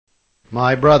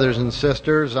My brothers and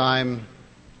sisters, I'm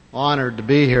honored to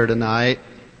be here tonight.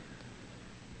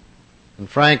 And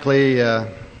frankly,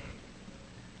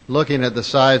 looking at the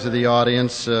size of the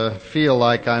audience, feel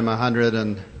like I'm 100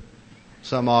 and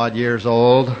some odd years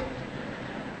old.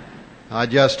 I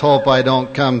just hope I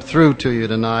don't come through to you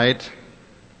tonight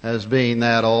as being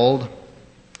that old.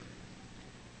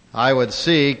 I would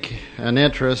seek an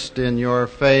interest in your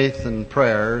faith and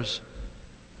prayers,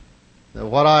 that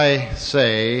what I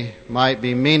say might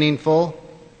be meaningful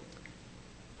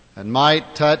and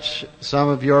might touch some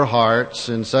of your hearts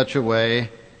in such a way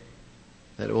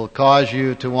that it will cause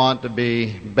you to want to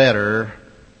be better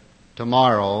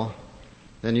tomorrow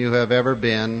than you have ever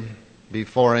been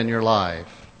before in your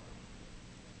life.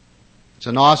 It's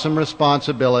an awesome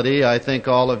responsibility. I think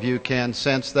all of you can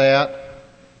sense that.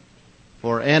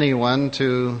 For anyone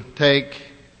to take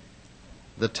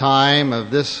the time of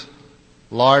this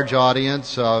large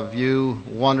audience of you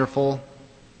wonderful,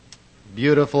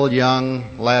 beautiful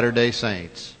young Latter-day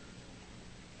Saints.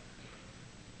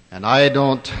 And I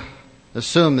don't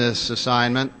assume this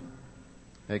assignment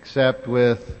except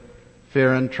with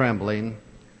fear and trembling,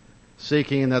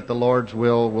 seeking that the Lord's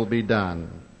will be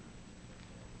done.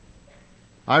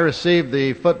 I received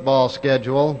the football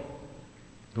schedule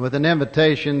with an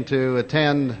invitation to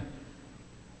attend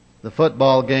the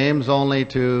football games, only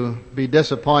to be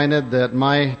disappointed that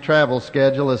my travel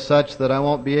schedule is such that I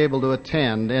won't be able to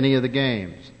attend any of the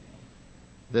games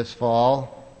this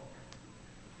fall.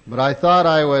 But I thought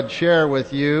I would share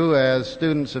with you, as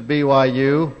students of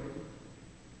BYU,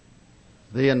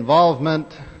 the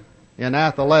involvement in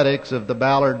athletics of the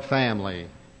Ballard family.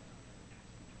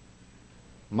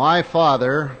 My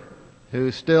father, who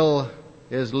still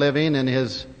is living in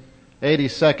his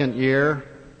 82nd year,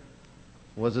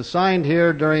 was assigned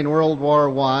here during World War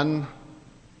I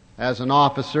as an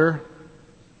officer,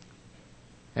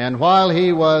 and while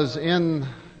he was in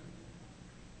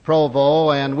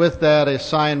Provo and with that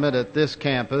assignment at this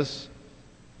campus,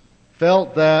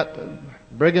 felt that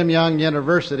Brigham Young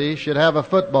University should have a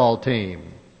football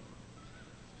team.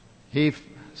 He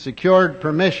secured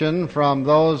permission from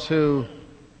those who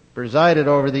presided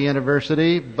over the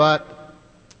university, but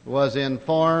was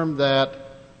informed that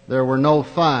there were no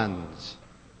funds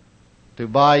to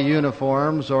buy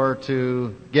uniforms or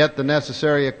to get the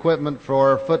necessary equipment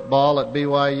for football at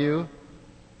BYU.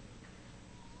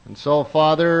 And so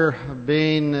Father,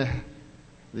 being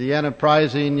the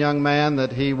enterprising young man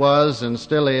that he was and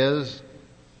still is,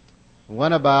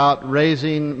 went about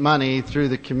raising money through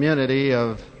the community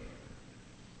of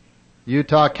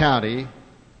Utah County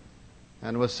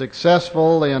and was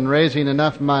successful in raising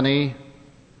enough money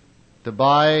to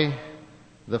buy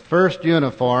the first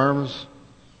uniforms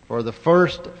for the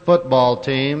first football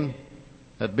team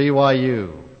at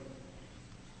BYU.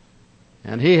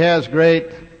 And he has great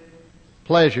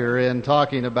pleasure in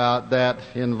talking about that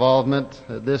involvement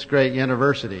at this great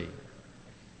university.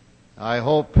 I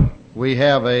hope we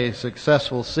have a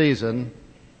successful season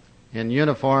in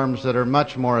uniforms that are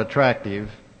much more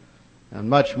attractive and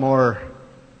much more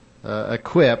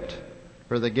equipped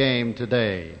for the game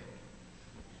today.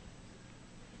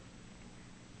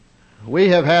 We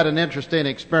have had an interesting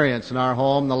experience in our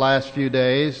home the last few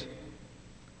days.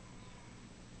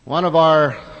 One of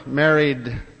our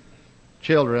married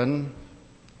children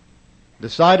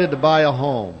decided to buy a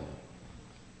home.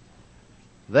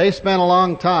 They spent a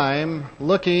long time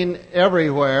looking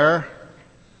everywhere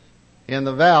in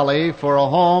the valley for a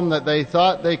home that they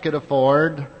thought they could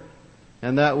afford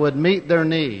and that would meet their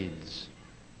needs,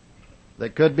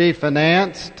 that could be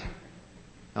financed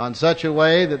on such a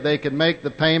way that they could make the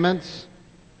payments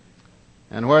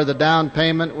and where the down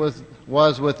payment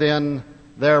was within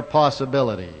their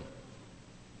possibility.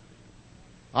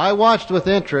 I watched with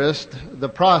interest the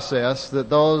process that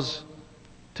those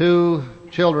two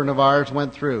children of ours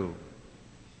went through.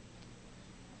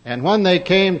 And when they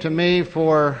came to me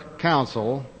for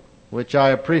counsel, which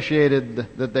I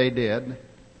appreciated that they did,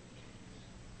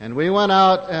 and we went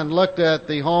out and looked at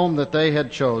the home that they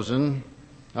had chosen,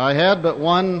 I had but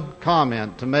one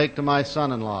comment to make to my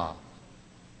son-in-law.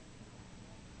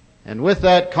 And with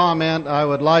that comment, I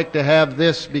would like to have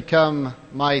this become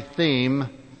my theme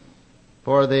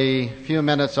for the few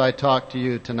minutes I talk to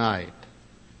you tonight.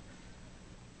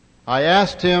 I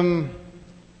asked him,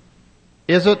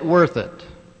 is it worth it?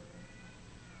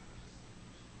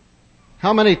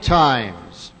 How many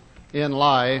times in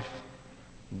life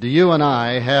do you and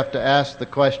I have to ask the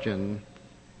question,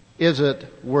 is it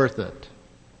worth it?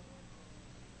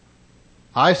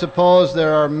 I suppose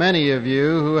there are many of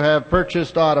you who have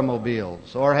purchased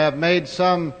automobiles or have made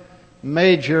some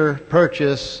major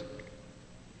purchase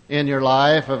in your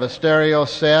life of a stereo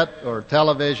set or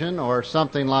television or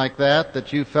something like that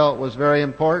that you felt was very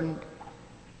important.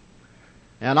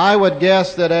 And I would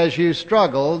guess that as you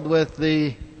struggled with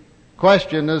the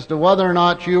question as to whether or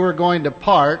not you were going to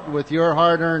part with your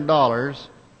hard-earned dollars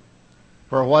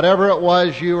for whatever it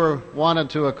was you wanted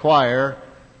to acquire,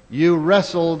 you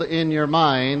wrestled in your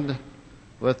mind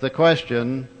with the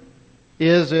question,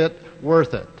 is it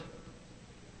worth it?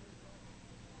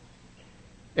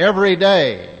 Every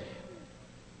day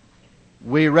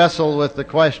we wrestle with the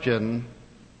question,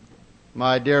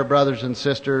 my dear brothers and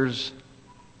sisters,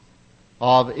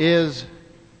 of is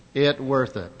it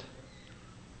worth it?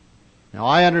 Now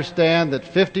I understand that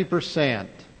 50%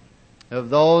 of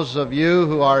those of you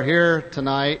who are here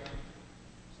tonight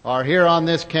are here on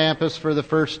this campus for the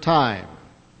first time,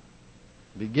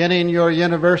 beginning your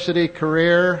university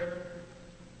career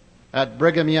at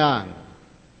Brigham Young.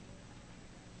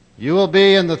 You will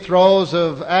be in the throes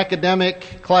of academic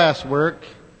classwork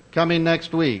coming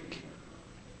next week.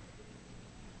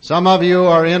 Some of you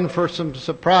are in for some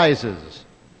surprises.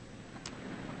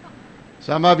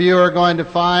 Some of you are going to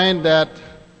find that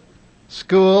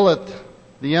school at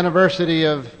the University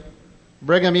of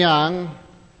Brigham Young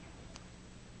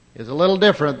is a little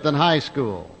different than high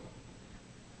school.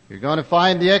 You're going to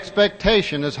find the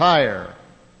expectation is higher.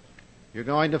 You're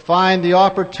going to find the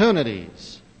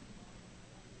opportunities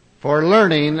for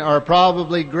learning are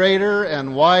probably greater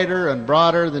and wider and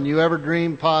broader than you ever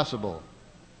dreamed possible.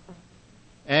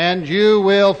 And you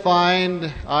will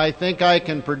find, I think I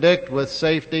can predict with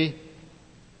safety,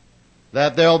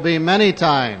 that there'll be many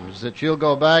times that you'll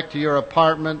go back to your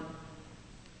apartment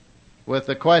with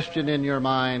the question in your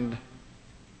mind,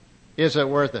 is it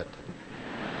worth it?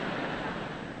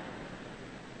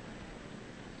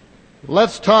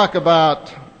 Let's talk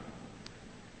about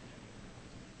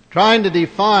trying to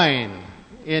define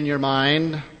in your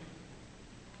mind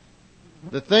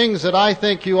the things that I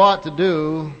think you ought to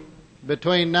do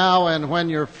between now and when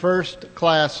your first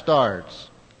class starts.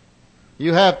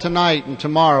 You have tonight and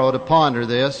tomorrow to ponder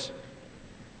this.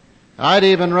 I'd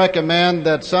even recommend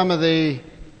that some of the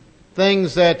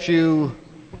things that you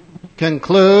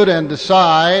conclude and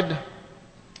decide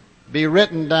be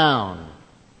written down,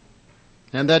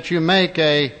 and that you make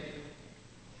a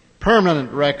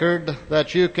permanent record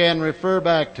that you can refer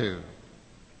back to.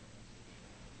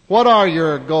 What are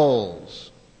your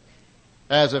goals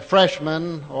as a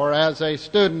freshman or as a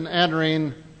student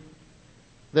entering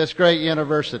this great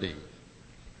university?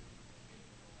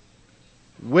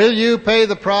 Will you pay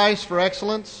the price for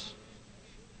excellence?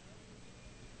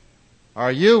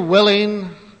 Are you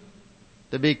willing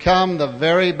to become the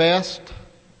very best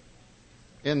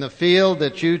in the field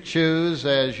that you choose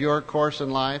as your course in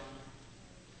life?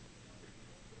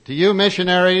 To you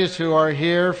missionaries who are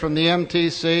here from the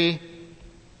MTC,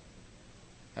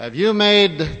 have you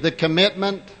made the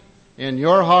commitment in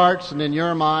your hearts and in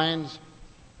your minds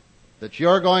that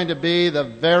you're going to be the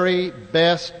very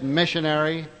best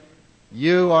missionary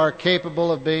you are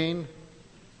capable of being?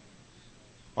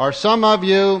 Are some of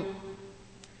you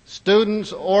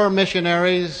students or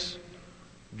missionaries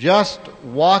just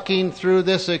walking through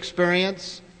this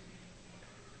experience,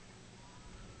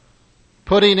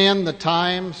 putting in the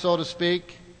time, so to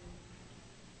speak?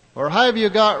 Or have you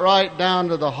got right down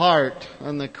to the heart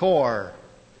and the core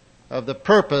of the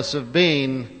purpose of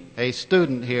being a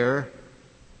student here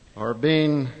or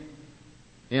being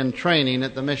in training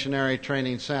at the Missionary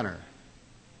Training Center?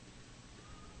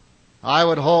 I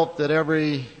would hope that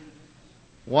every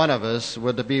one of us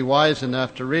would be wise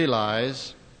enough to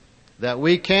realize that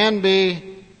we can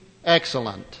be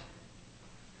excellent.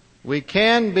 We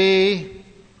can be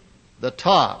the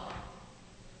top.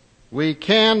 We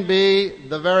can be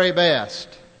the very best.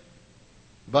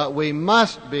 But we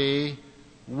must be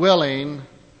willing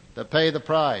to pay the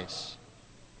price.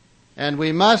 And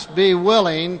we must be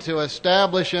willing to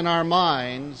establish in our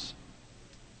minds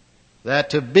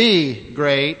that to be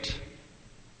great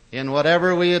in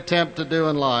whatever we attempt to do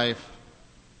in life,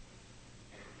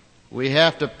 we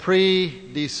have to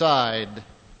pre-decide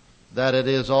that it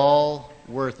is all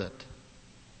worth it.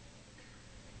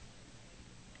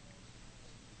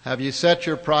 Have you set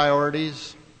your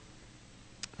priorities?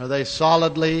 Are they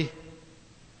solidly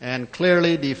and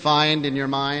clearly defined in your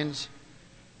minds?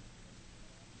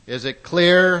 Is it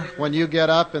clear when you get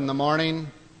up in the morning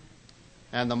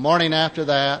and the morning after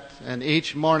that and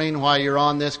each morning while you're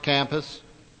on this campus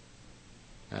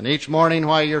and each morning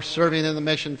while you're serving in the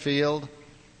mission field?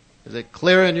 Is it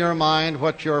clear in your mind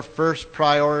what your first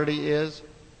priority is?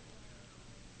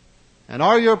 And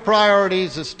are your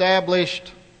priorities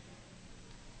established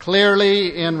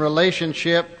clearly in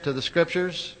relationship to the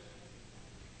Scriptures?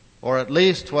 or at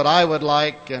least what I would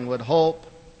like and would hope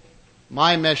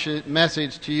my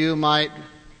message to you might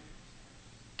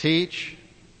teach,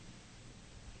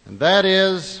 and that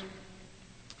is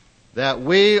that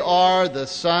we are the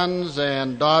sons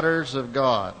and daughters of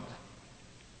God.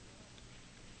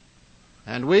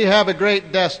 And we have a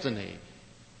great destiny.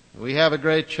 We have a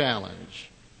great challenge.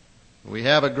 We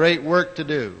have a great work to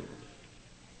do.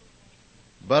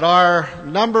 But our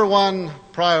number one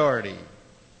priority,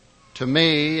 to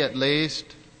me at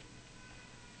least,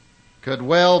 could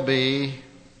well be,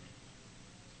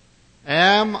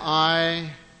 am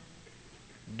I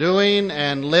doing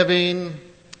and living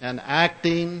and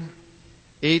acting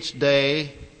each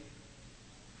day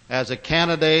as a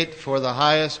candidate for the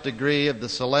highest degree of the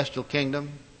celestial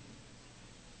kingdom?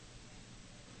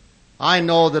 I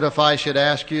know that if I should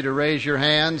ask you to raise your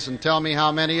hands and tell me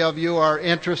how many of you are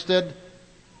interested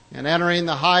in entering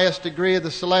the highest degree of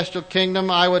the celestial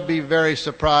kingdom, I would be very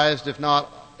surprised if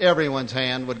not everyone's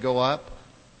hand would go up.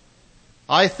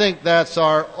 I think that's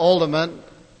our ultimate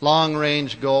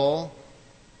long-range goal.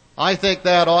 I think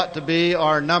that ought to be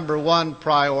our number one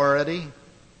priority.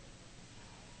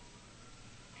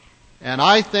 And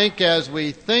I think as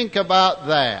we think about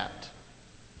that,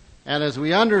 and as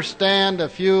we understand a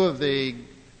few of the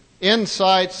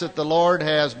insights that the Lord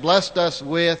has blessed us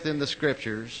with in the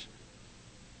Scriptures,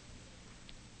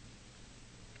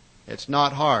 it's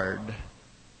not hard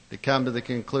to come to the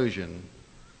conclusion,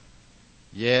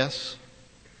 yes,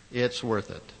 it's worth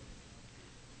it.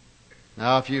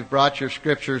 Now, if you've brought your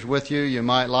Scriptures with you, you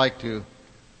might like to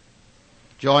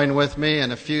join with me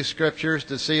in a few Scriptures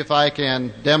to see if I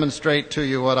can demonstrate to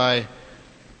you what I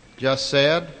just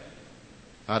said.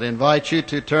 I'd invite you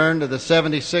to turn to the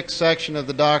 76th section of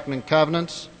the Doctrine and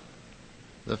Covenants,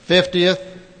 the 50th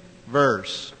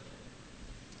verse.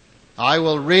 I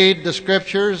will read the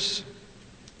Scriptures.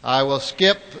 I will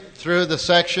skip through the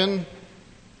section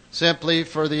simply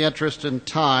for the interest in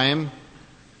time,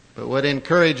 but would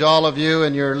encourage all of you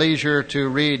in your leisure to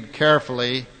read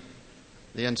carefully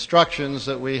the instructions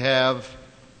that we have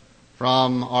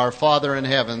from our Father in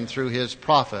heaven through His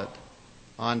prophet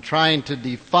on trying to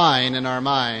define in our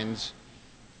minds,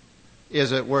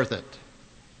 is it worth it?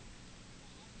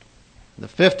 The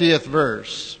 50th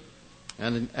verse,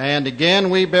 and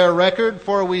again we bear record,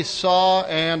 for we saw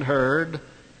and heard,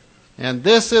 and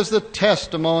this is the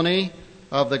testimony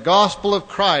of the gospel of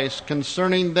Christ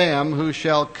concerning them who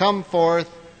shall come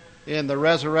forth in the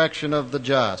resurrection of the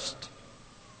just.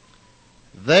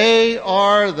 They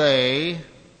are they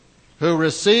who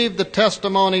received the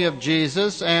testimony of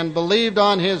Jesus and believed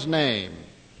on His name,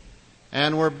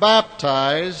 and were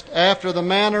baptized after the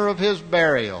manner of His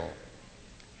burial,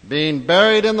 being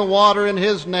buried in the water in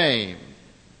His name,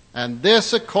 and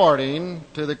this according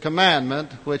to the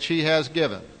commandment which He has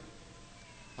given.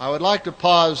 I would like to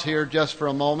pause here just for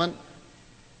a moment,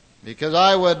 because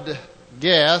I would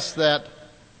guess that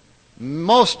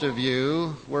most of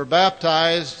you were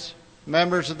baptized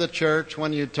members of the church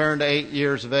when you turned 8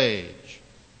 years of age.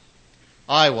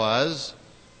 I was.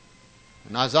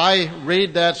 And as I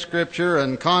read that Scripture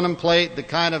and contemplate the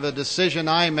kind of a decision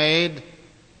I made,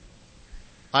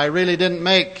 I really didn't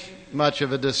make much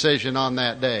of a decision on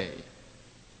that day.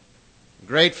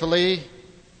 Gratefully,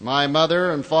 my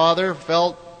mother and father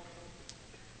felt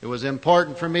it was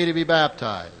important for me to be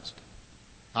baptized.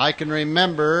 I can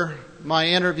remember my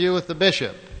interview with the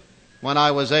bishop when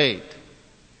I was 8.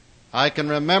 I can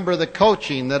remember the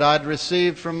coaching that I'd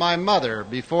received from my mother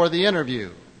before the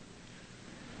interview.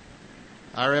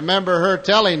 I remember her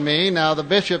telling me, now the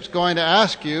bishop's going to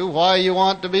ask you why you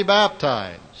want to be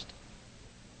baptized.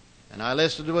 And I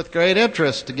listened with great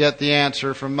interest to get the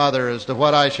answer from Mother as to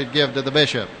what I should give to the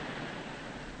bishop.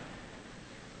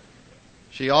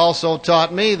 She also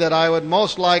taught me that I would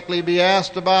most likely be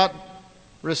asked about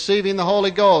receiving the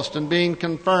Holy Ghost and being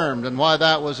confirmed and why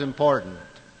that was important.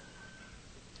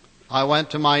 I went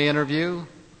to my interview.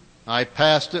 I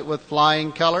passed it with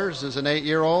flying colors as an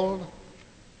 8-year-old.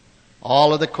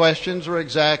 All of the questions were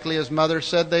exactly as Mother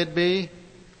said they'd be,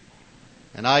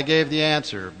 and I gave the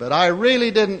answer. But I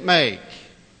really didn't make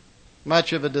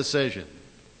much of a decision.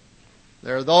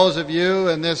 There are those of you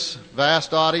in this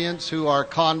vast audience who are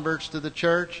converts to the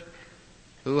church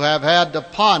who have had to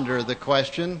ponder the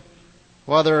question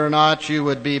whether or not you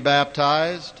would be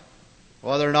baptized,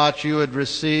 whether or not you would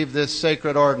receive this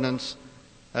sacred ordinance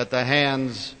at the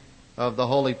hands of the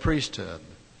holy priesthood.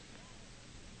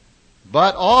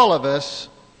 But all of us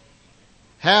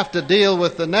have to deal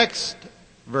with the next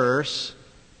verse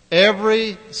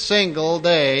every single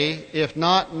day, if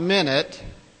not minute,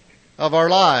 of our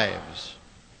lives.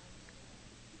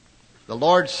 the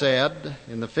Lord said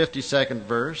in the 52nd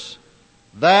verse,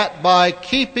 that by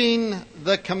keeping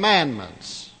the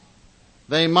commandments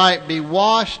they might be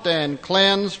washed and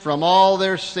cleansed from all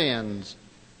their sins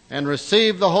and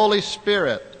receive the Holy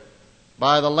Spirit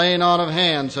by the laying on of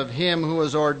hands of him who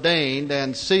was ordained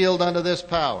and sealed unto this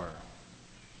power.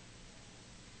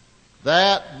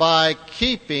 That by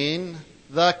keeping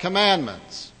the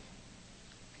commandments.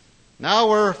 Now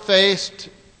we're faced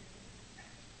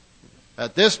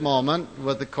at this moment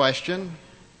with the question,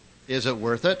 is it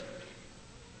worth it?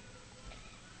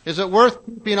 Is it worth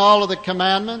keeping all of the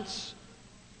commandments?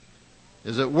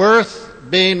 Is it worth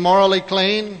being morally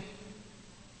clean?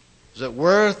 Is it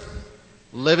worth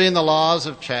living the laws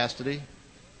of chastity?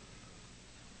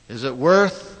 Is it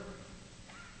worth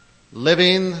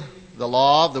living the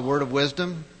law of the word of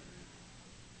wisdom?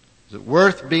 Is it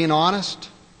worth being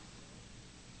honest?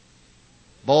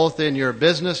 Both in your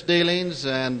business dealings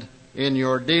and in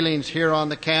your dealings here on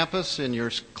the campus, in your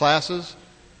classes,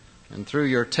 and through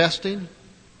your testing?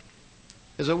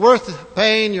 Is it worth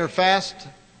paying your fast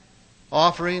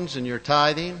offerings and your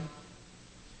tithing?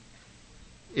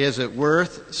 Is it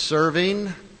worth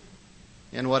serving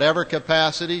in whatever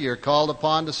capacity you're called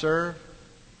upon to serve?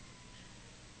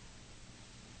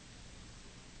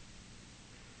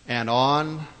 And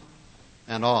on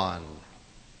and on.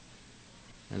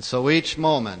 And so each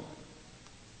moment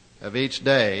of each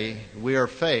day we are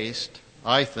faced,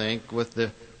 I think, with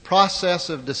the process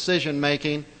of decision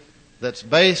making that's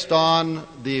based on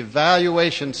the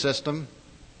evaluation system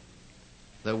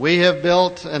that we have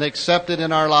built and accepted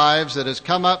in our lives, that has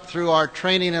come up through our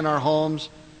training in our homes,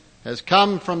 has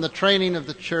come from the training of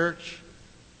the church.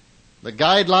 The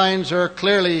guidelines are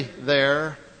clearly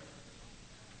there,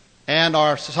 and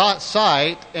our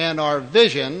sight and our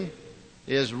vision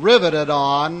is riveted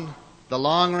on the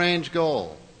long-range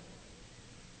goal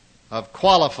of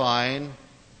qualifying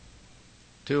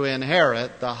to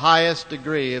inherit the highest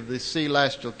degree of the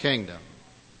celestial kingdom.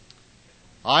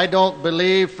 I don't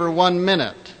believe for 1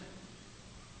 minute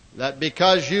that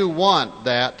because you want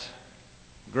that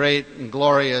great and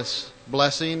glorious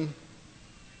blessing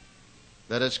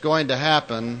that it's going to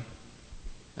happen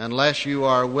unless you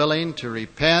are willing to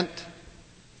repent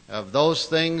of those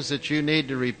things that you need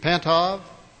to repent of,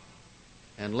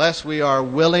 unless we are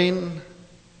willing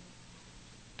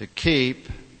to keep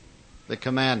the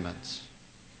commandments.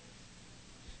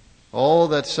 Oh,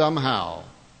 that somehow,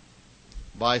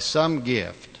 by some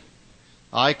gift,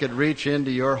 I could reach into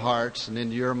your hearts and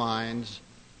into your minds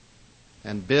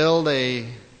and build a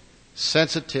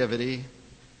sensitivity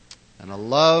and a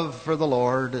love for the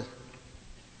Lord,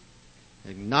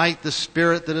 ignite the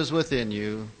Spirit that is within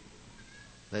you,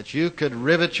 that you could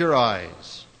rivet your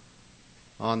eyes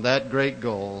on that great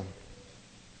goal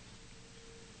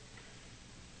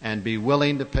and be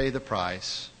willing to pay the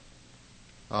price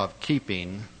of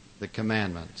keeping the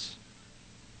commandments.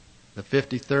 The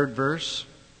 53rd verse,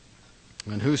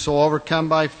 and whosoever come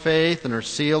by faith and are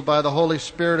sealed by the Holy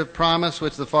Spirit of promise,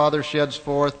 which the Father sheds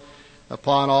forth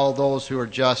upon all those who are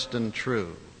just and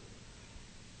true.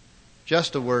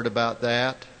 Just a word about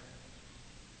that.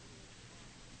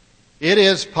 It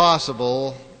is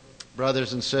possible,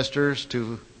 brothers and sisters,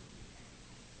 to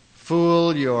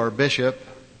fool your bishop,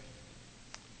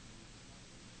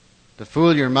 to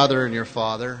fool your mother and your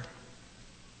father,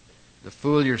 to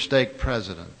fool your stake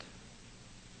president.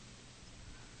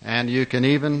 And you can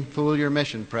even fool your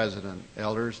mission president,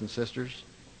 elders and sisters.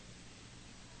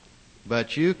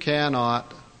 But you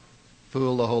cannot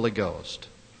fool the Holy Ghost.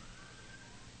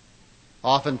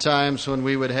 Oftentimes when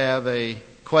we would have a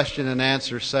question and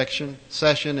answer session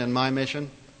in my mission,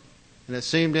 and it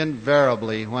seemed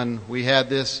invariably when we had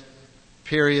this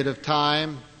period of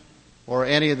time, or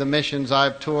any of the missions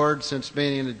I've toured since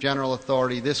being in the general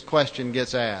authority, this question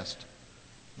gets asked: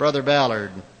 Brother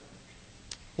Ballard,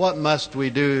 what must we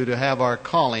do to have our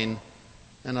calling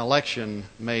and election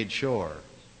made sure?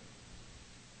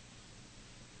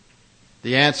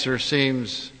 The answer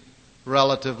seems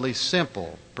relatively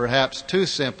simple, perhaps too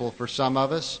simple for some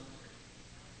of us.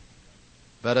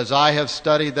 But as I have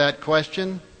studied that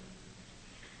question,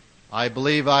 I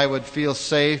believe I would feel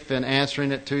safe in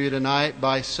answering it to you tonight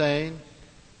by saying,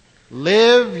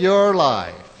 live your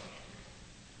life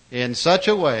in such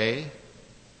a way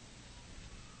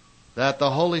that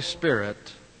the Holy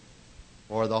Spirit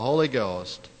or the Holy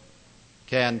Ghost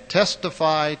can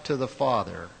testify to the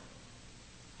Father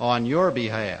on your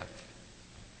behalf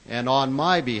and on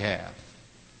my behalf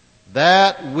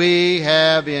that we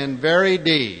have in very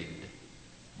deed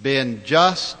been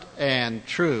just and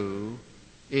true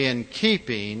in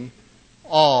keeping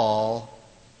all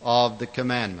of the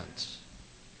commandments.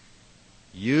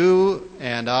 You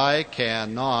and I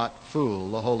cannot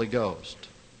fool the Holy Ghost.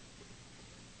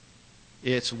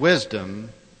 It's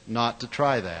wisdom not to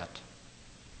try that.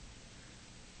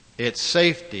 It's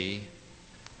safety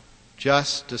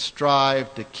just to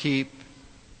strive to keep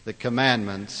the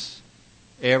commandments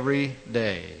every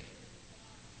day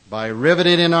by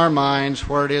riveting in our minds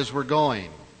where it is we're going.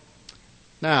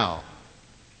 Now,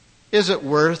 is it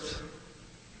worth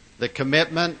the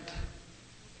commitment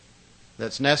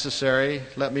that's necessary?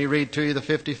 Let me read to you the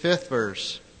 55th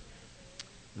verse.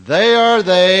 They are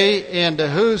they into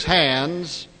whose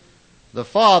hands the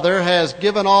Father has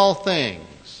given all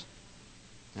things.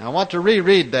 Now, I want to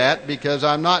reread that because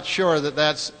I'm not sure that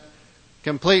that's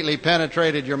completely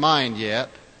penetrated your mind yet.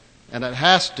 And it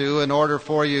has to in order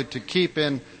for you to keep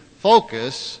in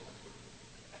focus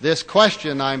this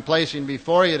question I'm placing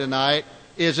before you tonight.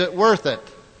 Is it worth it?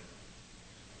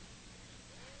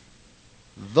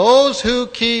 Those who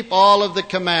keep all of the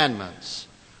commandments,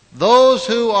 those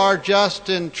who are just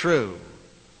and true,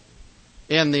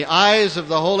 in the eyes of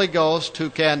the Holy Ghost, who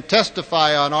can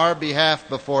testify on our behalf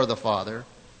before the Father,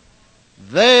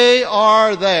 they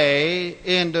are they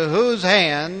into whose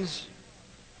hands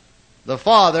the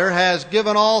Father has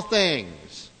given all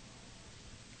things.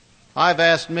 I've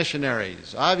asked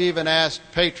missionaries, I've even asked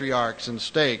patriarchs and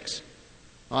stakes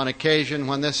on occasion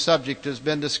when this subject has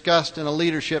been discussed in a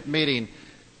leadership meeting.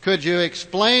 Could you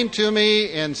explain to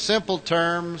me in simple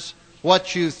terms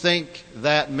what you think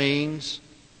that means?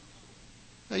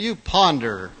 Now you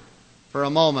ponder for a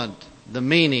moment the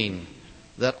meaning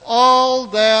that all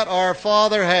that our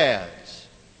Father has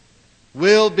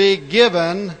will be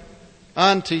given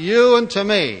unto you and to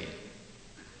me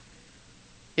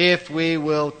if we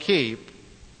will keep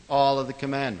all of the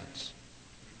commandments.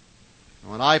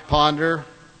 When I ponder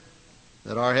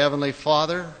that our Heavenly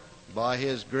Father, by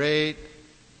His great,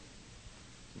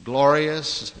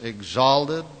 glorious,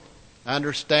 exalted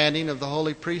understanding of the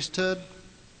holy priesthood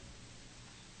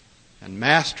and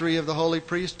mastery of the holy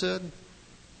priesthood,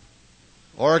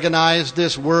 organized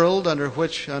this world on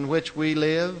which we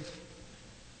live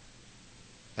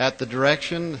at the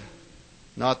direction,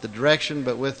 not the direction,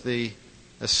 but with the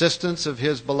assistance of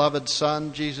His beloved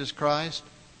Son, Jesus Christ.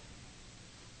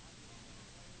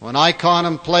 When I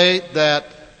contemplate that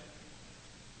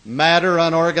matter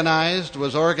unorganized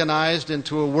was organized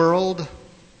into a world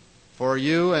for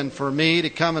you and for me to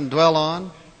come and dwell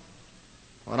on,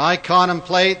 when I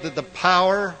contemplate that the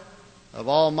power of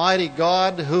Almighty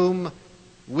God, whom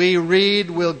we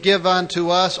read will give unto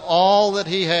us all that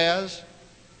He has,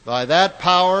 by that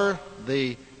power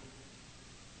the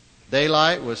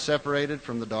daylight was separated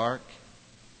from the dark,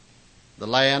 the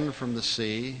land from the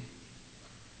sea,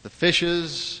 the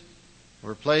fishes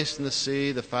were placed in the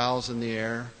sea, the fowls in the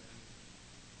air.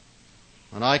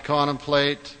 When I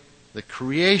contemplate the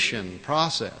creation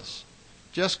process,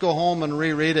 just go home and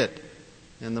reread it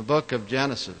in the book of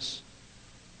Genesis,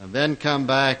 and then come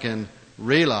back and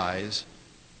realize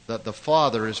that the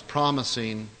Father is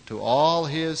promising to all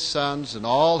His sons and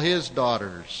all His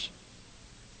daughters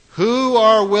who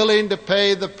are willing to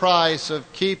pay the price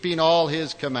of keeping all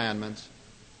His commandments,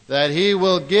 that He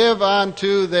will give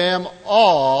unto them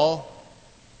all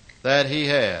that He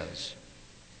has.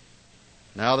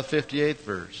 Now the 58th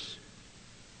verse.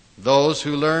 Those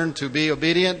who learn to be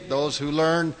obedient, those who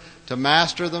learn to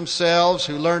master themselves,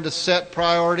 who learn to set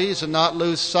priorities and not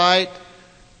lose sight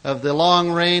of the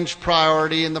long-range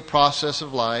priority in the process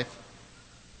of life.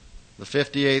 The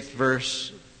 58th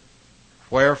verse,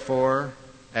 wherefore,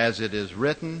 as it is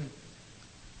written,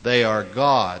 they are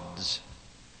God's,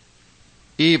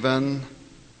 even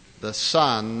the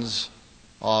sons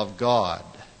of God.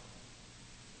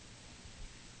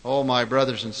 Oh, my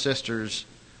brothers and sisters,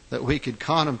 that we could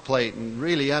contemplate and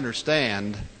really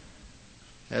understand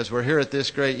as we're here at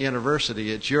this great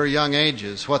university at your young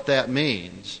ages what that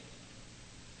means.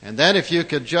 And then if you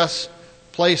could just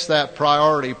place that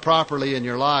priority properly in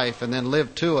your life and then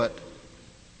live to it,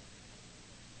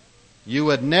 you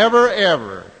would never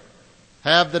ever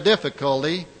have the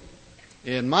difficulty,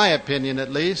 in my opinion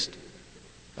at least,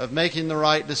 of making the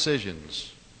right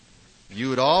decisions. You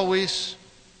would always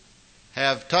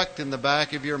have tucked in the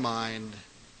back of your mind,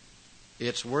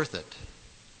 it's worth it.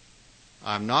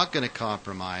 I'm not going to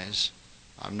compromise.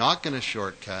 I'm not going to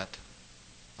shortcut.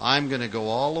 I'm going to go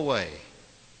all the way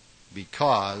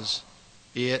because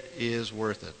it is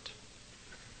worth it.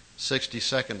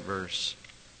 62nd verse.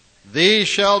 These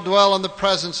shall dwell in the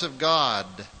presence of God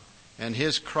and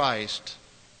His Christ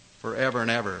forever and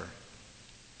ever.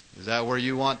 Is that where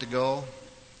you want to go?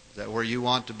 Is that where you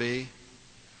want to be?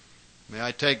 May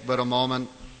I take but a moment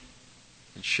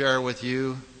and share with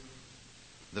you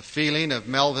the feeling of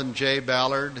Melvin J.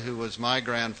 Ballard, who was my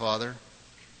grandfather,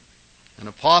 an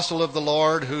apostle of the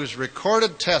Lord whose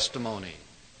recorded testimony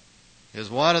is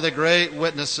one of the great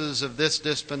witnesses of this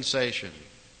dispensation.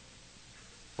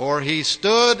 For he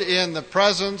stood in the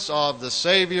presence of the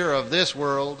Savior of this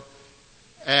world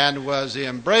and was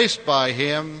embraced by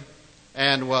him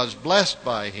and was blessed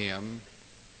by him,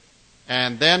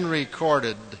 and then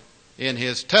recorded in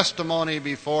his testimony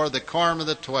before the Quorum of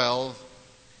the 12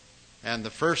 and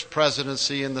the first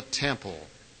presidency in the temple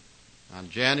on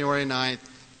January 9th,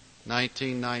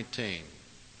 1919.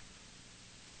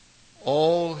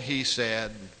 Oh, he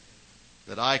said,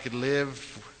 that I could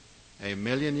live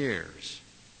 1,000,000 years.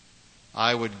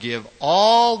 I would give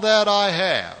all that I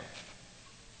have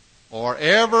or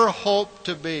ever hope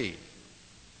to be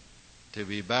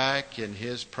back in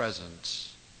his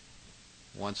presence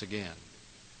once again.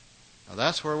 Now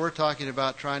that's where we're talking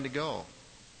about trying to go.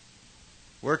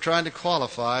 We're trying to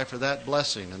qualify for that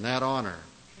blessing and that honor.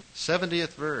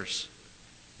 70th verse.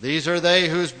 These are they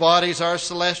whose bodies are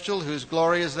celestial, whose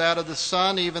glory is that of the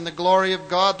sun, even the glory of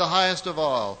God, the highest of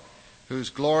all,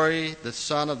 whose glory, the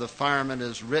son of the fireman,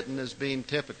 is written as being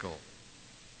typical.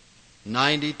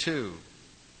 92.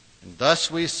 And thus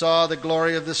we saw the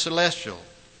glory of the celestial,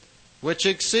 which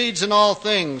exceeds in all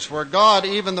things, where God,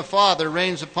 even the Father,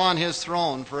 reigns upon his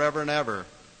throne forever and ever.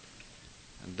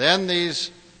 And then these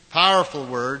powerful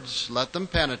words, let them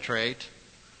penetrate.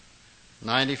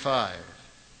 95.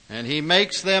 And he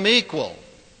makes them equal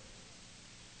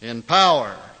in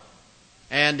power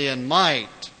and in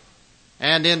might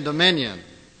and in dominion.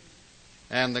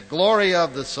 And the glory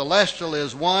of the celestial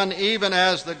is one, even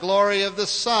as the glory of the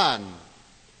sun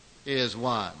is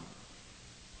one.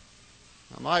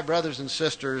 Now, my brothers and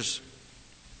sisters,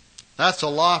 that's a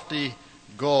lofty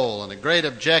goal and a great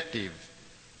objective.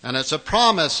 And it's a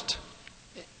promised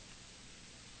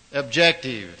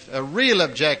objective, a real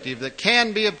objective that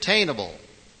can be obtainable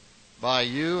by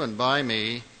you and by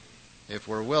me if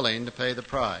we're willing to pay the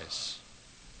price.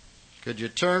 Could you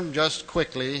turn just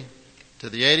quickly to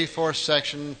the 84th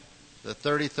section, the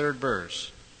 33rd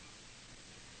verse.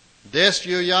 This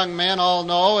you young men all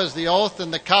know as the oath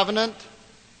and the covenant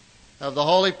of the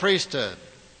holy priesthood.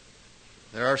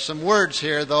 There are some words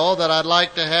here, though, that I'd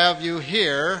like to have you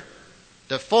hear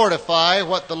to fortify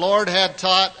what the Lord had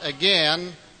taught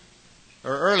again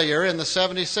or earlier in the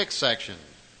 76th section.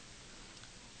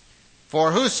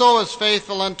 For whoso is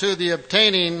faithful unto the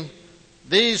obtaining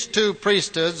these two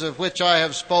priesthoods of which I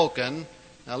have spoken.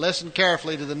 Now listen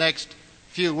carefully to the next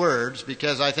few words,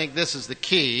 because I think this is the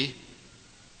key.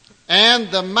 And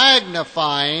the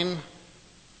magnifying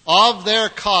of their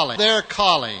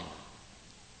calling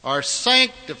are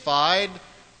sanctified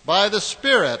by the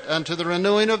Spirit unto the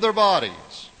renewing of their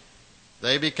bodies.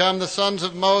 They become the sons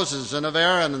of Moses and of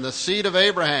Aaron and the seed of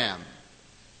Abraham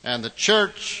and the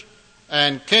church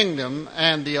and kingdom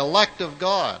and the elect of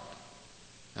God.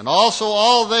 And also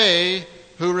all they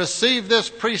who receive this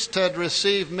priesthood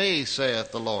receive me,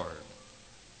 saith the Lord.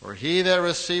 For he that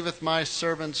receiveth my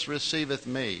servants receiveth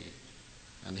me,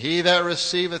 and he that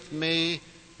receiveth me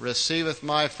receiveth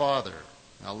my Father.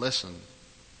 Now listen.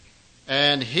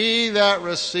 And he that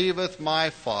receiveth my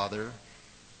Father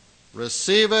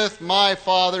receiveth my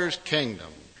Father's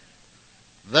kingdom.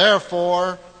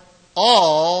 Therefore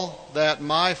all that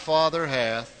my Father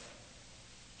hath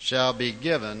shall be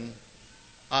given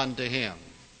unto him.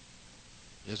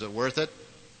 Is it worth it?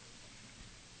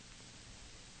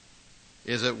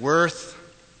 Is it worth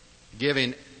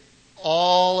giving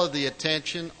all of the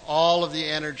attention, all of the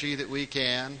energy that we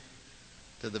can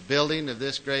to the building of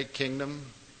this great kingdom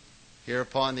here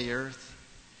upon the earth?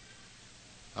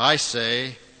 I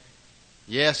say,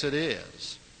 yes, it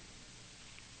is.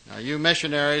 Now, you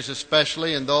missionaries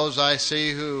especially, and those I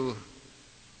see who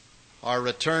are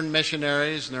returned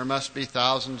missionaries, and there must be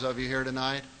thousands of you here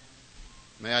tonight,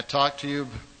 may I talk to you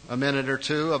a minute or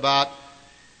two about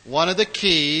one of the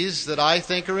keys that I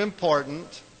think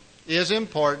is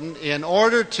important in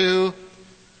order to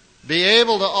be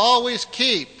able to always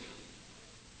keep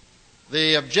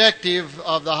the objective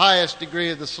of the highest degree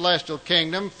of the celestial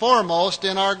kingdom foremost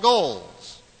in our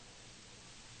goals.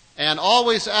 And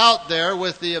always out there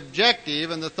with the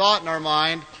objective and the thought in our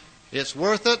mind, it's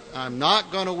worth it, I'm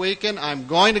not going to weaken, I'm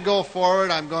going to go forward,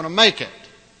 I'm going to make it.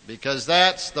 Because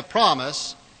that's the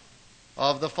promise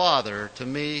of the Father to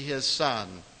me, His Son,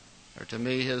 or to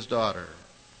me, His daughter.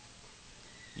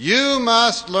 You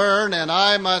must learn, and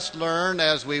I must learn,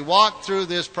 as we walk through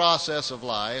this process of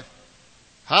life,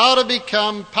 how to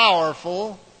become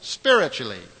powerful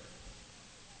spiritually.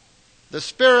 The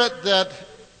Spirit that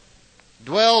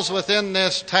dwells within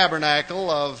this tabernacle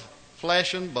of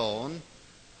flesh and bone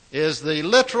is the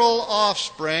literal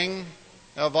offspring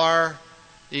of our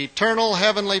eternal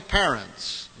heavenly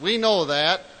parents. We know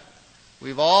that.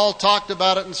 We've all talked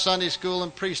about it in Sunday school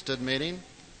and priesthood meeting.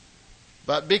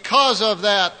 But because of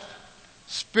that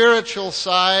spiritual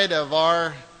side of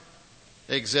our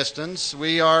existence,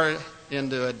 we are,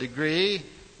 into a degree,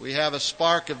 we have a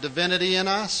spark of divinity in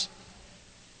us,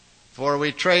 for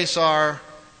we trace our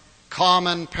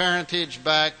common parentage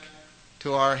back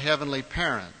to our heavenly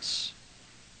parents,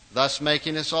 thus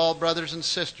making us all brothers and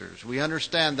sisters. We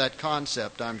understand that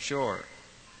concept, I'm sure.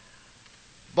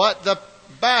 But the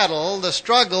battle, the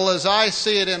struggle as I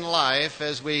see it in life,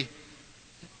 as we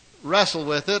wrestle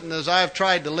with it and as I've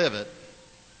tried to live it,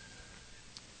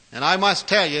 and I must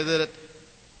tell you that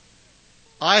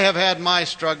I have had my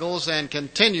struggles and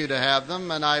continue to have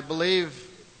them, and I believe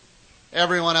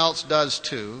everyone else does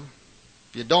too.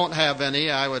 If you don't have any,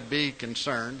 I would be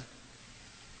concerned.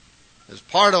 As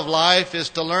part of life is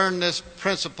to learn this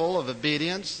principle of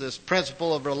obedience, this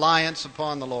principle of reliance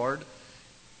upon the Lord.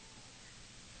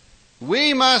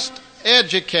 We must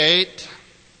educate,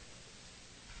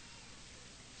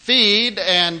 feed,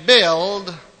 and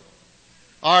build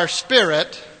our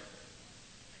spirit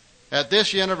at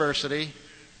this university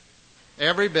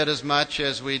every bit as much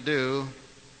as we do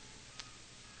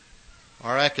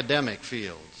our academic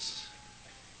fields,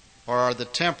 or the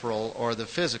temporal or the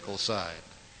physical side.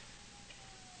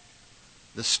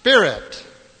 The spirit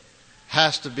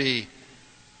has to be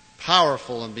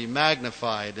powerful and be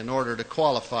magnified in order to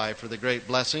qualify for the great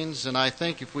blessings. And I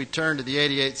think if we turn to the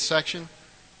 88th section,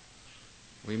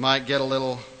 we might get a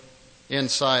little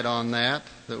insight on that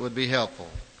would be helpful.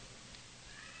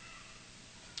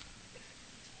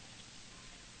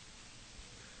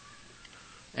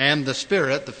 And the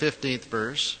Spirit, the 15th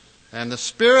verse, and the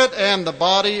Spirit and the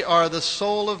body are the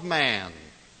soul of man.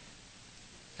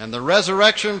 And the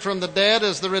resurrection from the dead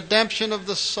is the redemption of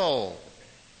the soul.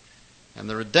 And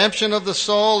the redemption of the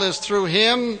soul is through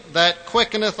him that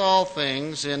quickeneth all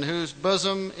things, in whose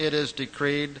bosom it is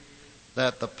decreed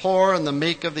that the poor and the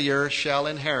meek of the earth shall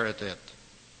inherit it.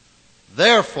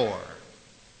 Therefore,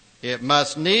 it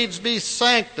must needs be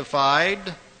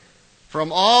sanctified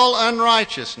from all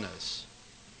unrighteousness,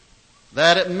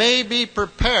 that it may be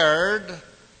prepared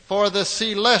for the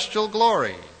celestial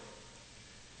glory.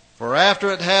 For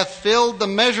after it hath filled the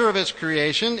measure of its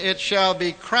creation, it shall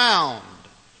be crowned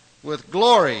with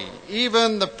glory,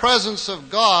 even the presence of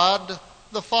God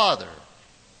the Father,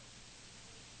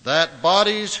 that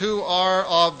bodies who are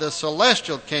of the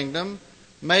celestial kingdom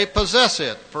may possess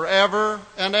it forever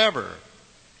and ever.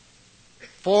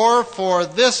 For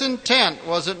this intent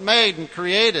was it made and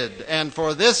created, and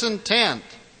for this intent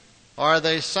are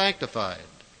they sanctified.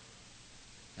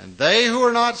 And they who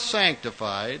are not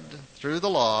sanctified through the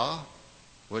law,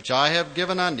 which I have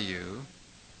given unto you,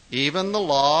 even the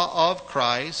law of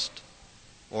Christ,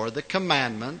 or the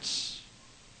commandments,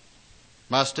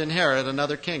 must inherit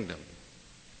another kingdom,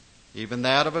 even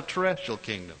that of a terrestrial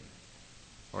kingdom,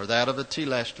 or that of a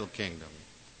celestial kingdom.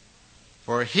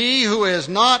 For he who is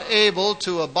not able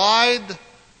to abide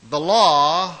the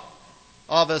law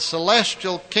of a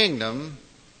celestial kingdom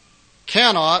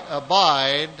cannot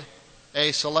abide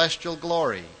a celestial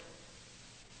glory.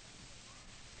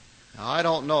 Now, I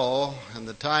don't know, and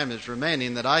the time is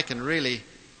remaining, that I can really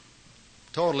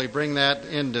totally bring that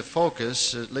into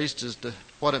focus, at least as to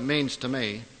what it means to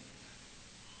me.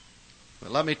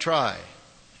 But let me try.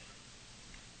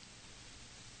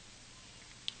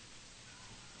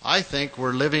 I think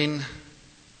we're living,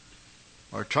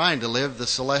 or trying to live, the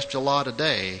celestial law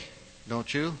today,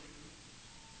 don't you?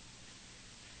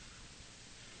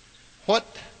 What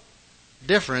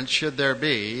difference should there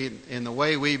be in the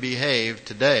way we behave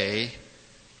today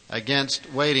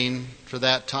against waiting for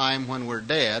that time when we're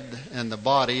dead and the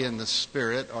body and the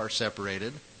spirit are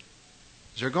separated?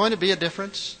 Is there going to be a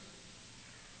difference?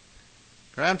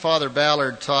 Grandfather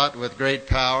Ballard taught with great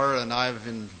power, and I've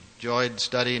enjoyed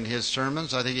studying his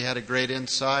sermons. I think he had a great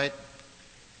insight.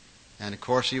 And of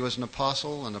course, he was an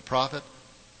apostle and a prophet.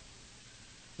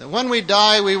 That when we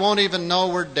die, we won't even know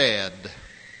we're dead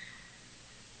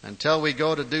until we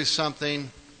go to do something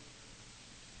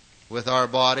with our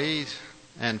bodies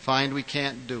and find we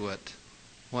can't do it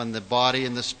when the body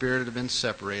and the spirit have been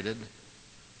separated.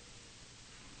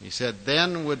 He said,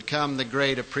 then would come the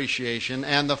great appreciation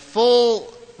and the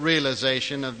full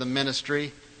realization of the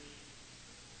ministry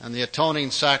and the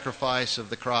atoning sacrifice of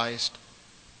the Christ,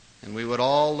 and we would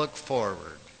all look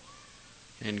forward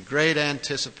in great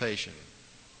anticipation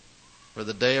for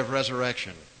the day of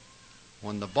resurrection,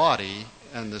 when the body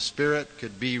and the spirit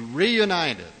could be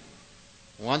reunited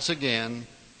once again,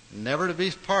 never to be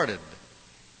parted.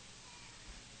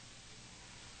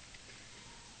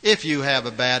 If you have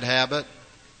a bad habit,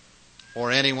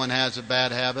 or anyone has a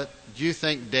bad habit, do you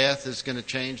think death is going to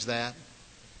change that?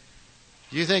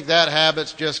 Do you think that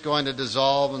habit's just going to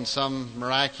dissolve in some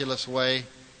miraculous way?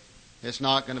 It's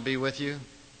not going to be with you?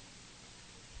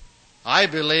 I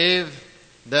believe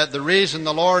that the reason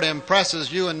the Lord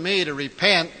impresses you and me to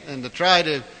repent and to try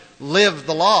to live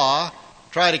the law,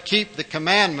 try to keep the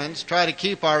commandments, try to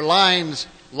keep our lives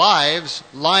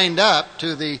lined up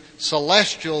to the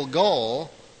celestial goal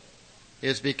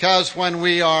is because when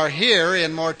we are here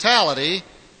in mortality,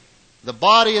 the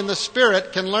body and the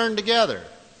spirit can learn together.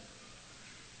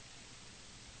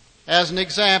 As an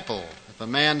example, if a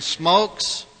man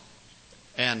smokes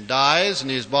and dies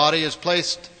and his body is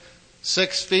placed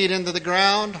 6 feet into the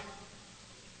ground,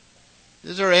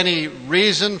 is there any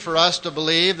reason for us to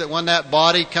believe that when that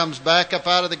body comes back up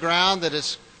out of the ground that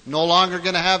it's no longer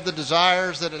going to have the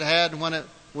desires that it had when it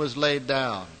was laid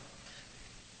down?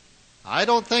 I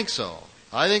don't think so.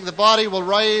 I think the body will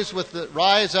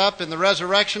rise up in the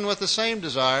resurrection with the same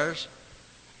desires,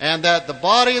 and that the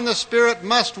body and the spirit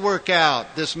must work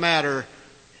out this matter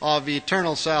of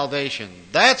eternal salvation.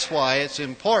 That's why it's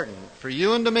important for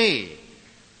you and to me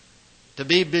to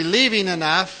be believing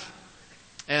enough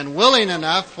and willing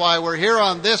enough while we're here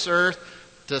on this earth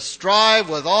to strive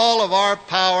with all of our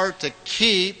power to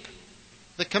keep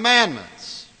the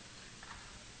commandments.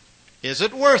 Is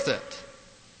it worth it?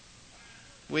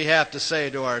 We have to say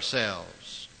to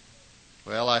ourselves.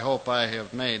 Well, I hope I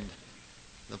have made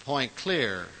the point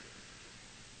clear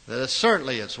that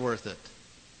certainly it's worth it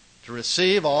to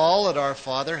receive all that our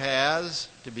Father has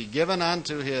to be given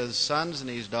unto His sons and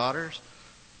His daughters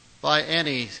by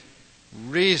any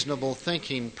reasonable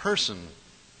thinking person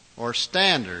or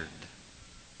standard.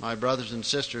 My brothers and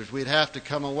sisters, we'd have to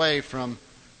come away from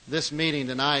this meeting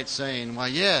tonight saying, well,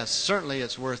 yes, certainly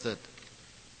it's worth it.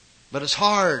 But it's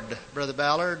hard, Brother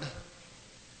Ballard.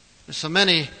 There's so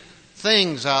many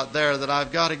things out there that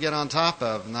I've got to get on top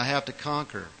of and I have to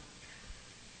conquer.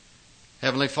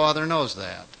 Heavenly Father knows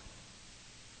that.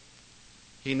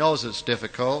 He knows it's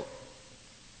difficult.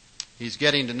 He's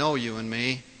getting to know you and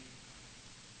me.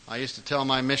 I used to tell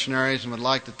my missionaries and would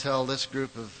like to tell this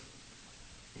group of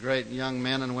great young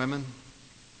men and women,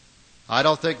 I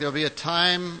don't think there'll be a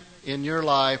time in your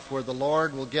life where the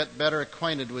Lord will get better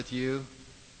acquainted with you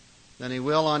than He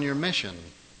will on your mission.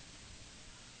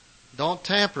 Don't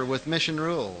tamper with mission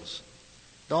rules.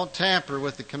 Don't tamper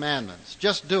with the commandments.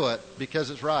 Just do it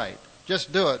because it's right.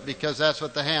 Just do it because that's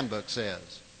what the handbook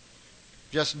says.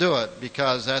 Just do it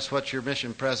because that's what your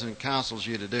mission president counsels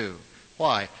you to do.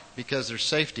 Why? Because there's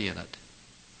safety in it.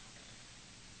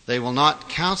 They will not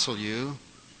counsel you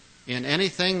in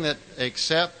anything that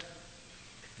except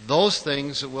those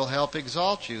things that will help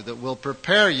exalt you, that will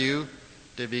prepare you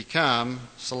to become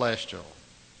celestial.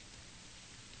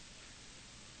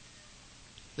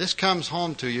 This comes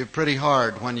home to you pretty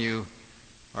hard when you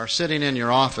are sitting in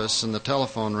your office and the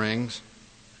telephone rings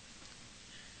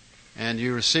and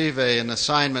you receive an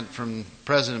assignment from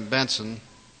President Benson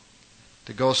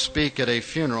to go speak at a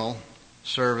funeral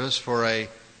service for a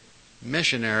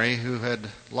missionary who had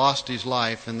lost his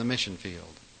life in the mission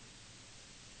field.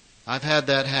 I've had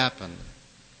that happen.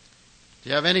 Do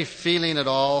you have any feeling at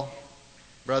all,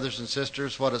 brothers and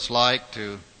sisters, what it's like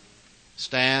to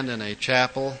stand in a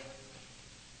chapel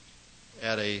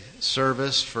at a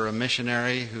service for a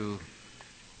missionary who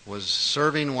was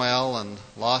serving well and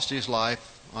lost his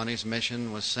life on his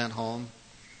mission, was sent home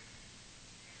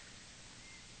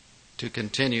to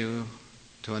continue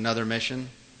to another mission?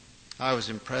 I was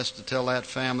impressed to tell that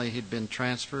family he'd been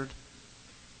transferred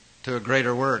to a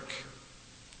greater work,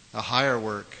 a higher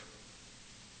work.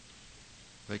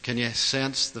 But can you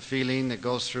sense the feeling that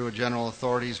goes through a general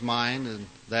authority's mind in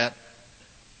that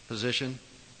position?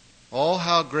 Oh,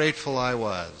 how grateful I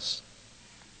was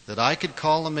that I could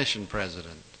call the mission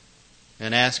president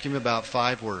and ask him about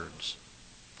 5 words,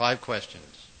 5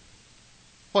 questions.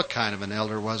 What kind of an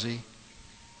elder was he?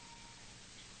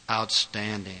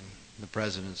 Outstanding, the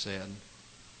president said.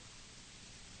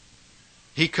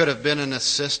 He could have been an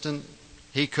assistant.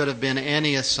 He could have been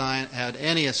had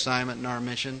any assignment in our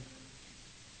mission.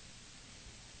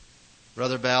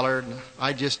 Brother Ballard,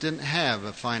 I just didn't have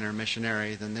a finer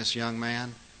missionary than this young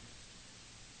man.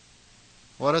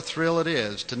 What a thrill it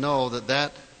is to know that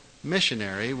that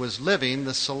missionary was living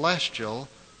the celestial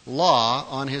law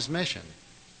on his mission.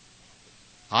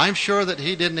 I'm sure that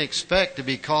he didn't expect to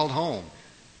be called home.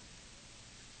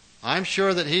 I'm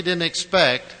sure that he didn't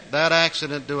expect that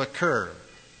accident to occur.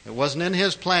 It wasn't in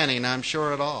his planning, I'm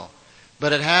sure, at all.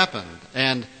 But it happened,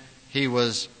 and he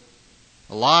was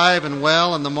alive and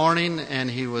well in the morning,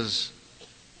 and he was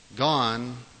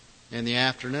gone in the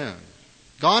afternoon.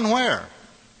 Gone where?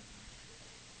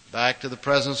 Back to the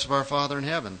presence of our Father in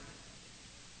heaven.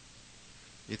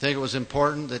 You think it was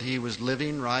important that he was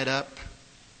living right up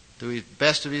to the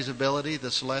best of his ability,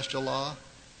 the celestial law?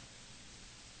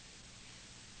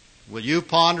 Will you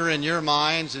ponder in your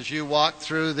minds as you walk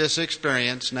through this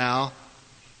experience now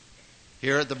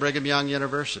here at the Brigham Young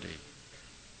University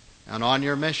and on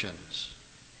your missions,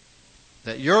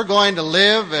 that you're going to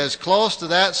live as close to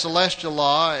that celestial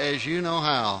law as you know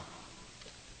how?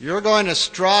 You're going to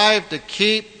strive to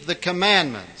keep the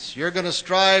commandments. You're going to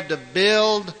strive to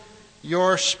build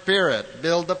your spirit,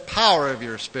 build the power of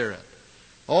your spirit.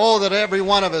 Oh, that every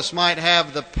one of us might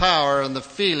have the power and the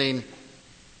feeling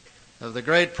of the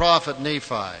great prophet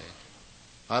Nephi.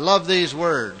 I love these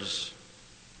words.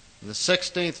 In the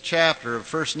 16th chapter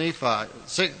of 1 Nephi,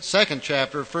 2nd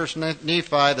chapter of 1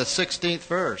 Nephi, the 16th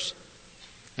verse.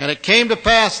 And it came to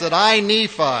pass that I,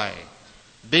 Nephi,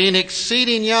 being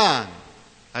exceeding young,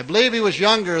 I believe he was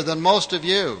younger than most of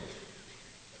you,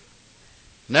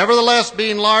 nevertheless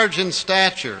being large in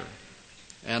stature,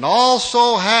 and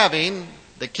also having,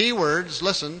 the key words,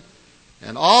 listen,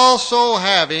 and also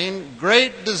having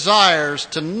great desires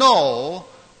to know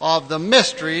of the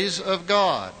mysteries of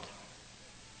God.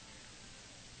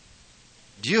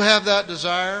 Do you have that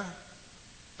desire?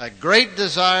 A great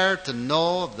desire to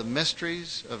know of the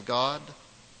mysteries of God?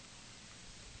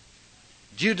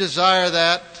 Do you desire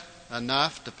that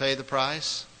enough to pay the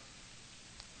price?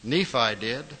 Nephi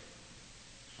did.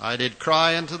 I did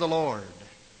cry unto the Lord,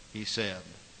 he said,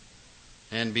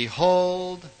 and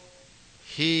behold,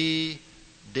 he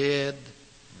did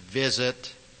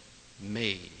visit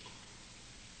me.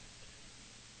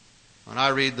 When I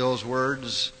read those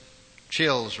words,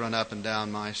 chills run up and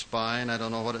down my spine. I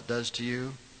don't know what it does to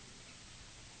you.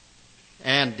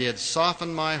 And did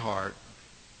soften my heart,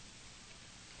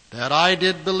 that I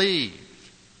did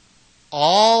believe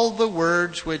all the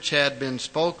words which had been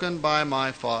spoken by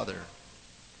my father.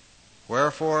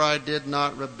 Wherefore I did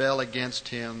not rebel against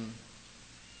him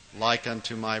like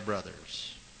unto my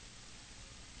brothers.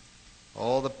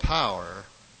 Oh, the power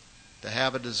to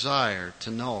have a desire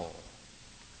to know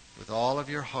with all of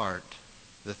your heart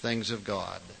the things of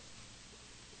God.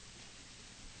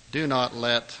 Do not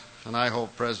let, and I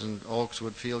hope President Oaks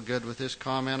would feel good with this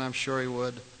comment, I'm sure he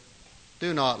would,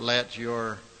 do not let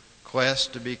your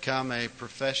quest to become a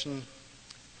professional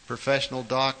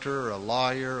doctor or a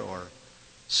lawyer or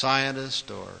scientist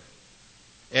or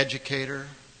educator,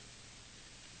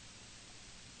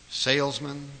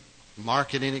 salesman,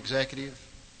 marketing executive,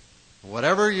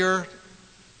 whatever your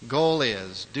goal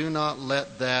is, do not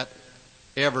let that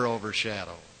ever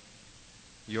overshadow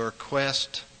your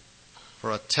quest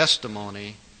for a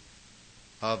testimony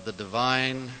of the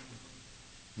divine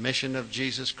mission of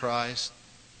Jesus Christ,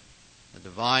 the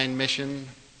divine mission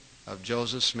of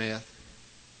Joseph Smith,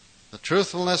 the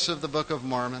truthfulness of the Book of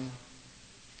Mormon,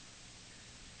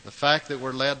 the fact that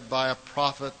we're led by a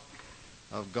prophet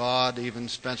of God, even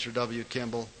Spencer W.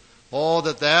 Kimball. Oh,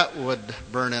 that would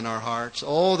burn in our hearts.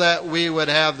 Oh, that we would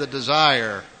have the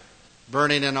desire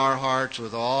burning in our hearts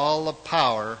with all the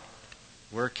power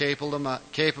we're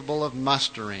capable of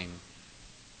mustering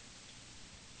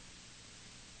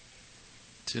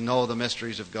to know the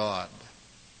mysteries of God,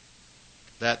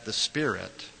 that the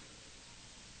Spirit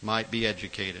might be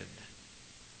educated,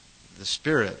 the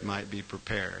Spirit might be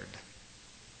prepared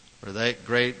for that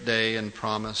great day and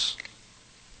promise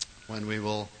when we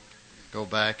will go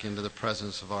back into the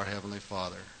presence of our Heavenly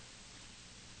Father.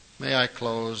 May I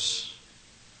close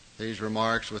these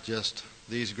remarks with just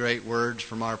these great words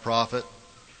from our prophet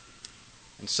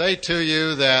and say to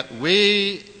you that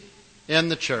we in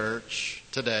the church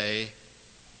today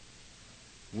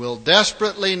will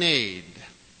desperately need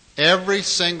every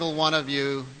single one of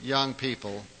you young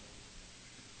people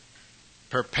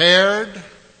prepared,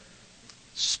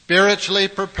 spiritually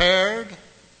prepared,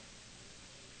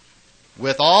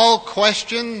 with all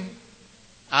question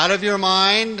out of your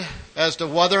mind as to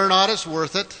whether or not it's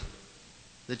worth it,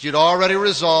 that you'd already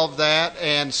resolved that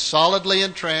and solidly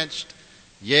entrenched,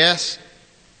 yes,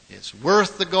 it's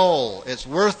worth the goal, it's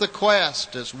worth the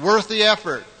quest, it's worth the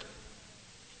effort,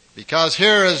 because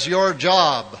here is your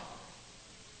job.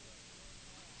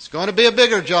 It's going to be a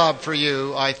bigger job for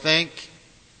you, I think,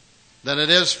 than it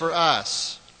is for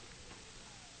us.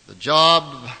 The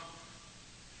job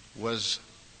was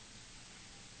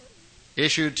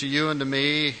issued to you and to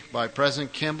me by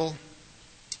President Kimball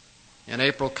in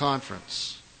April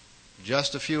conference.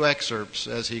 Just a few excerpts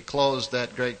as he closed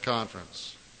that great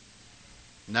conference.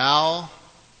 Now,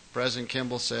 President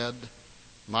Kimball said,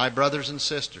 my brothers and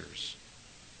sisters,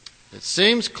 it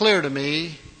seems clear to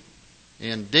me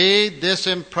Indeed, this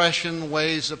impression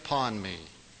weighs upon me,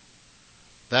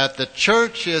 that the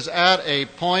church is at a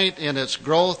point in its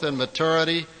growth and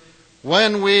maturity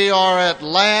when we are at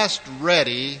last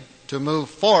ready to move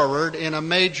forward in a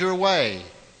major way.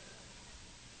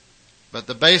 But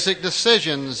the basic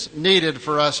decisions needed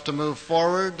for us to move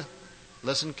forward,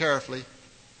 listen carefully,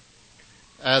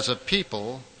 as a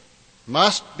people,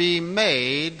 must be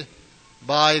made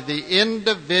by the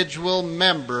individual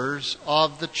members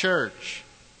of the church.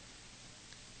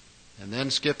 And then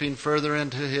skipping further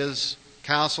into his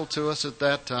counsel to us at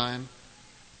that time,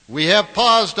 we have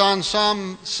paused on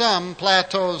some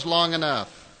plateaus long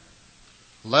enough.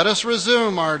 Let us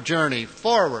resume our journey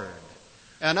forward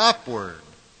and upward.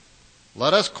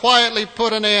 Let us quietly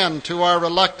put an end to our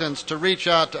reluctance to reach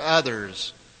out to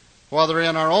others, whether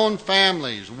in our own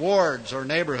families, wards, or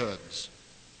neighborhoods.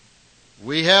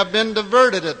 We have been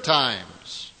diverted at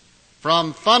times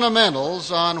from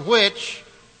fundamentals on which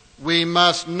we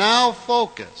must now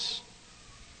focus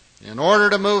in order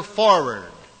to move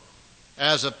forward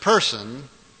as a person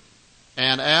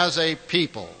and as a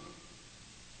people.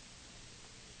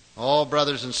 Oh,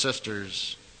 brothers and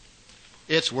sisters,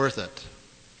 it's worth it.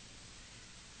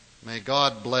 May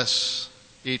God bless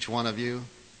each one of you,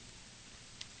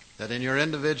 that in your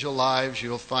individual lives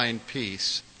you'll find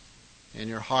peace in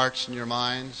your hearts and your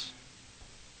minds.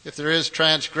 If there is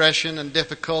transgression and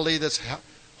difficulty that's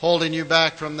holding you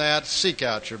back from that, seek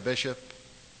out your bishop.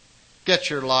 Get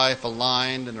your life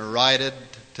aligned and arighted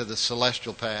to the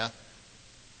celestial path.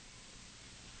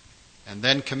 And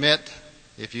then commit,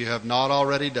 if you have not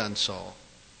already done so,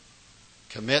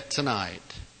 commit tonight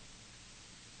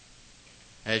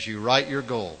as you write your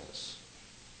goals.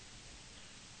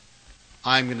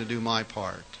 I'm going to do my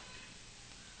part.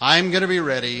 I'm going to be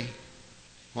ready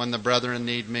when the brethren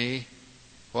need me,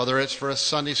 whether it's for a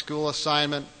Sunday school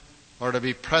assignment or to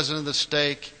be president of the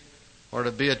stake or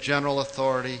to be a general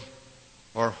authority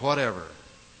or whatever.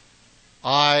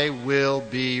 I will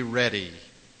be ready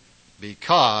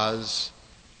because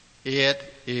it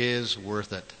is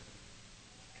worth it.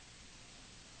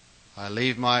 I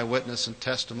leave my witness and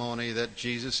testimony that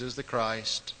Jesus is the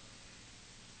Christ.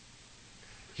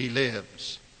 He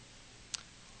lives.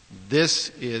 This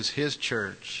is His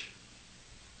church.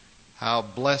 How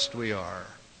blessed we are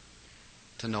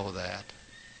to know that.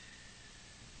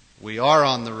 We are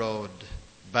on the road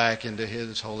back into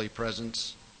His holy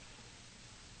presence.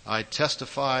 I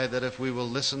testify that if we will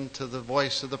listen to the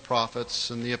voice of the prophets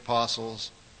and the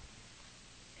apostles,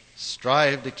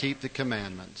 strive to keep the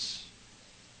commandments,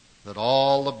 that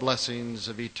all the blessings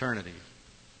of eternity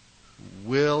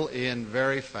will in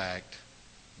very fact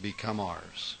become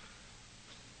ours.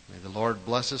 May the Lord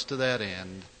bless us to that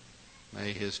end.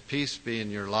 May His peace be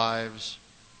in your lives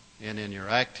and in your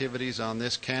activities on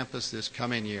this campus this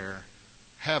coming year.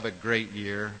 Have a great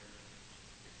year.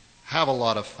 Have a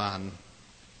lot of fun.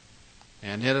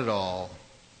 And in it all,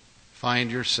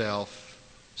 find yourself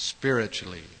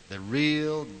spiritually, the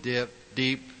real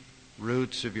deep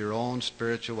roots of your own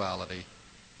spirituality.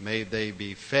 May they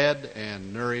be fed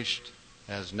and nourished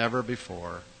as never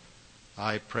before.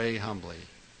 I pray humbly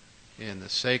in the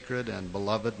sacred and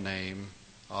beloved name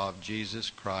of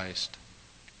Jesus Christ.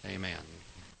 Amen.